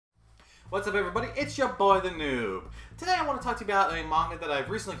What's up everybody, it's your boy the Noob. Today I want to talk to you about a manga that I've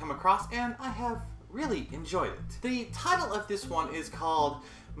recently come across and I have really enjoyed it. The title of this one is called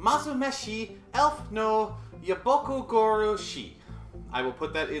Mazumeshi Elf To Youbokugurashi. I will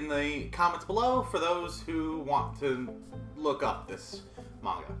put that in the comments below for those who want to look up this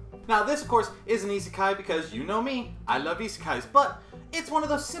manga. Now this of course is an isekai because you know me, I love isekais, but it's one of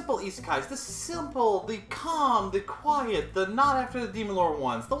those simple isekais, the simple, the calm, the quiet, the not after the demon lore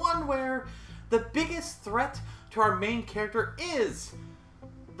ones, the one where the biggest threat to our main character is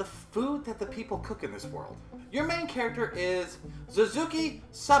the food that the people cook in this world. Your main character is Suzuki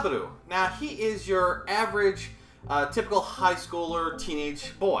Saburo. Now he is your average typical high schooler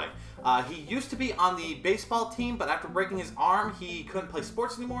teenage boy. He used to be on the baseball team, but after breaking his arm, he couldn't play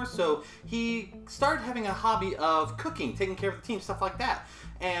sports anymore, so he started having a hobby of cooking, taking care of the team, stuff like that.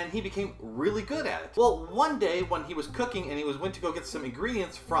 And he became really good at it. Well, one day when he was cooking and he went to go get some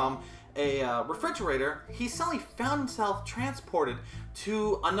ingredients from a refrigerator, he suddenly found himself transported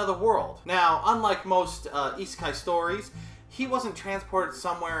to another world. Now, unlike most isekai stories, he wasn't transported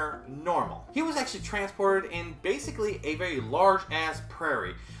somewhere normal. He was actually transported in basically a very large-ass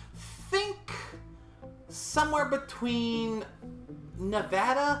prairie. Think somewhere between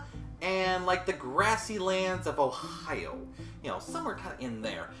Nevada and like the grassy lands of Ohio. You know, somewhere kind of in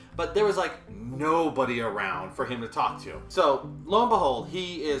there. But there was like nobody around for him to talk to. So, lo and behold,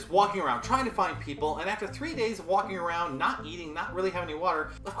 he is walking around trying to find people, and after 3 days of walking around, not eating, not really having any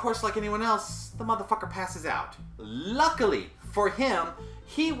water, of course, like anyone else, the motherfucker passes out. Luckily for him,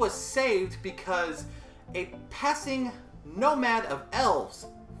 he was saved because a passing nomad of elves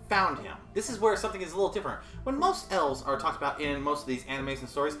found him. This is where something is a little different. When most elves are talked about in most of these animes and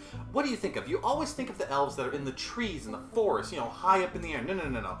stories, what do you think of? You always think of the elves that are in the trees, in the forest, you know, high up in the air. No, no,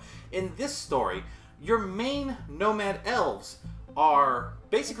 no, no. In this story, your main nomad elves are,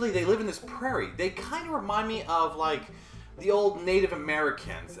 basically they live in this prairie. They kind of remind me of like the old Native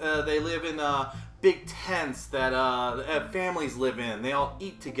Americans. They live in big tents that families live in. They all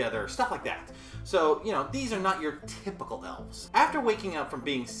eat together, stuff like that. So, you know, these are not your typical elves. After waking up from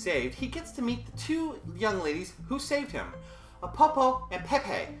being saved, he gets to meet the two young ladies who saved him, Popo and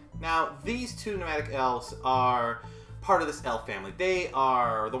Pepe. Now, these two nomadic elves are part of this elf family. They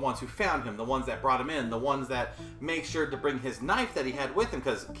are the ones who found him, the ones that brought him in, the ones that make sure to bring his knife that he had with him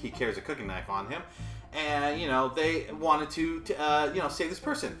because he carries a cooking knife on him. And, you know, they wanted to you know, save this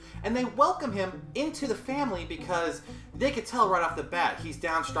person. And they welcome him into the family because they could tell right off the bat he's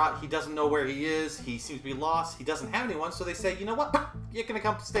downtrodden, he doesn't know where he is, he seems to be lost, he doesn't have anyone, so they say, you know what, you're gonna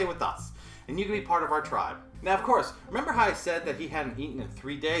come stay with us, and you can be part of our tribe. Now, of course, remember how I said that he hadn't eaten in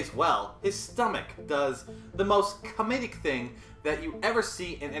 3 days? Well, his stomach does the most comedic thing that you ever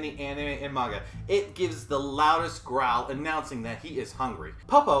see in any anime and manga. It gives the loudest growl announcing that he is hungry.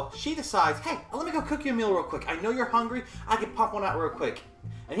 Popo, she decides, hey, let me go cook you a meal real quick. I know you're hungry, I can pop one out real quick.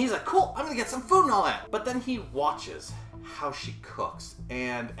 And he's like, cool, I'm gonna get some food and all that. But then he watches how she cooks.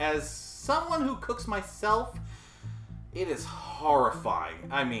 And as someone who cooks myself, it is horrifying.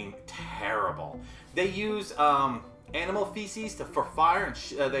 I mean, terrible. They use animal feces for fire,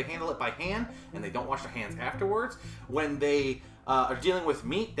 and they handle it by hand, and they don't wash their hands afterwards. When they are dealing with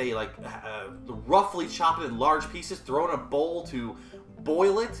meat, they like roughly chop it in large pieces, throw it in a bowl to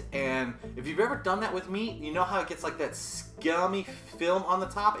boil it, and if you've ever done that with meat, you know how it gets like that scummy film on the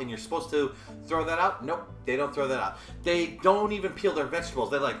top and you're supposed to throw that out? Nope, they don't throw that out. They don't even peel their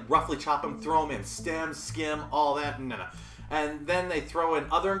vegetables. They like roughly chop them, throw them in, stem, skim, all that, no. And then they throw in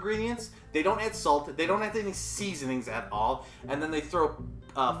other ingredients. They don't add salt, they don't add any seasonings at all, and then they throw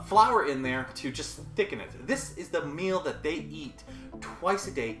flour in there to just thicken it. This is the meal that they eat twice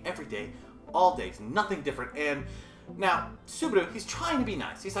a day, every day, all days, nothing different. And now, Subaru, he's trying to be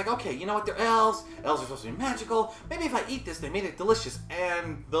nice. He's like, okay, you know what, they're elves. Elves are supposed to be magical. Maybe if I eat this, they made it delicious.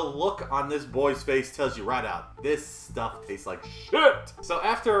 And the look on this boy's face tells you right out, this stuff tastes like shit. So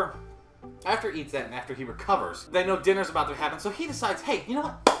after he eats that and after he recovers, they know dinner's about to happen. So he decides, hey, you know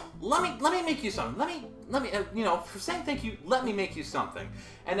what? Let me make you something. Let me, you know, for saying thank you, let me make you something.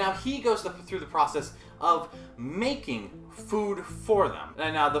 And now he goes through the process of making food for them.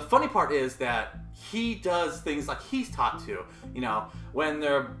 And now the funny part is that he does things like he's taught to. You know,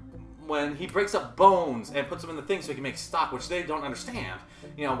 when he breaks up bones and puts them in the thing so he can make stock, which they don't understand.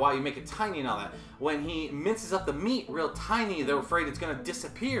 You know, why you make it tiny and all that. When he minces up the meat real tiny, they're afraid it's going to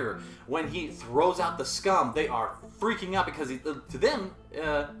disappear. When he throws out the scum, they are freaking out because to them,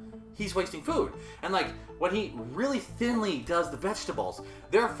 he's wasting food. And like, when he really thinly does the vegetables,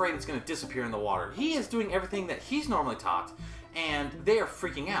 they're afraid it's going to disappear in the water. He is doing everything that he's normally taught, and they are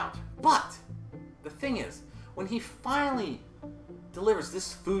freaking out. But the thing is, when he finally delivers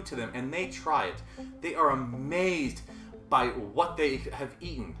this food to them and they try it, they are amazed by what they have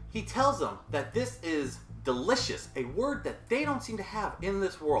eaten. He tells them that this is delicious, a word that they don't seem to have in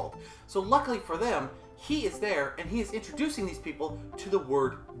this world. So luckily for them, he is there and he is introducing these people to the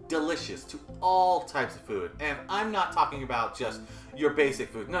word delicious, to all types of food. And I'm not talking about just your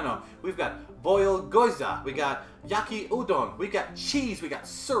basic food. No. We've got boiled gyoza, we got yaki udon, we got cheese, we got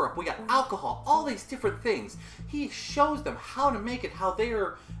syrup, we got alcohol, all these different things. He shows them how to make it, how they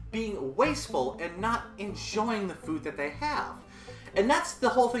are being wasteful and not enjoying the food that they have. And that's the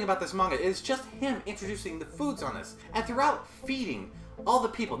whole thing about this manga, is just him introducing the foods on this. And throughout feeding all the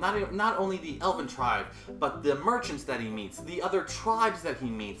people, not only the elven tribe, but the merchants that he meets, the other tribes that he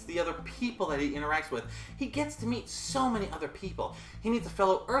meets, the other people that he interacts with, he gets to meet so many other people. He meets a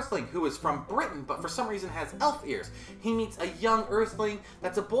fellow earthling who is from Britain, but for some reason has elf ears. He meets a young earthling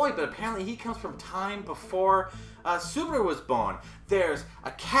that's a boy, but apparently he comes from time before Subaru was born. There's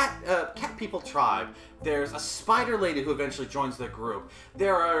a cat people tribe. There's a spider lady who eventually joins their group.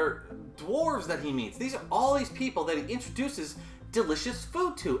 There are dwarves that he meets. These are all these people that he introduces delicious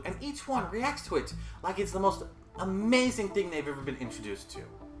food to, and each one reacts to it like it's the most amazing thing they've ever been introduced to.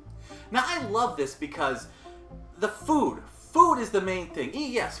 Now I love this because the food is the main thing.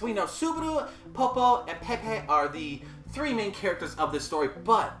 Yes, we know Subaru, Popo, and Pepe are the three main characters of this story,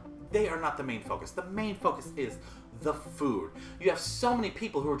 but they are not the main focus. The main focus is the food. You have so many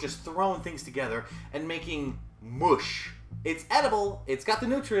people who are just throwing things together and making mush. It's edible, it's got the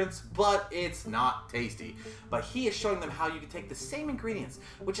nutrients, but it's not tasty. But he is showing them how you can take the same ingredients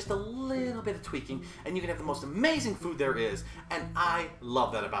with just a little bit of tweaking and you can have the most amazing food there is. And I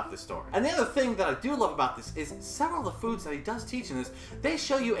love that about this story. And the other thing that I do love about this is several of the foods that he does teach in this, they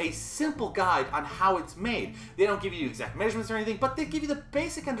show you a simple guide on how it's made. They don't give you exact measurements or anything, but they give you the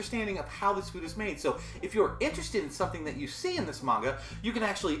basic understanding of how this food is made. So if you're interested in something that you see in this manga, you can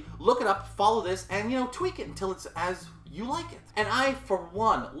actually look it up, follow this, and tweak it until it's as you like it. And I, for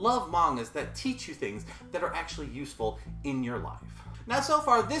one, love mangas that teach you things that are actually useful in your life. Now, so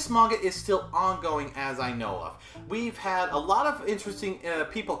far, this manga is still ongoing as I know of. We've had a lot of interesting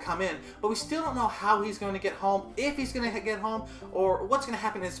people come in, but we still don't know how he's going to get home, if he's going to get home, or what's going to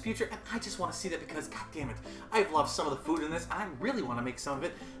happen in his future, and I just want to see that because, god damn it, I've loved some of the food in this, and I really want to make some of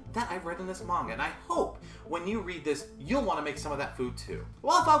it that I've read in this manga, and I hope when you read this, you'll want to make some of that food too.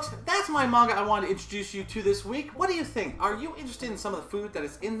 Well, folks, that's my manga I wanted to introduce you to this week. What do you think? Are you interested in some of the food that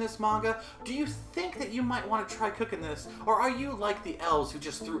is in this manga? Do you think that you might want to try cooking this? Or are you like the elves who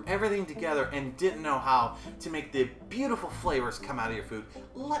just threw everything together and didn't know how to make the beautiful flavors come out of your food?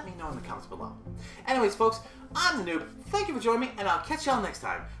 Let me know in the comments below. Anyways, folks, I'm the Noob. Thank you for joining me, and I'll catch y'all next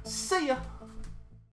time. See ya!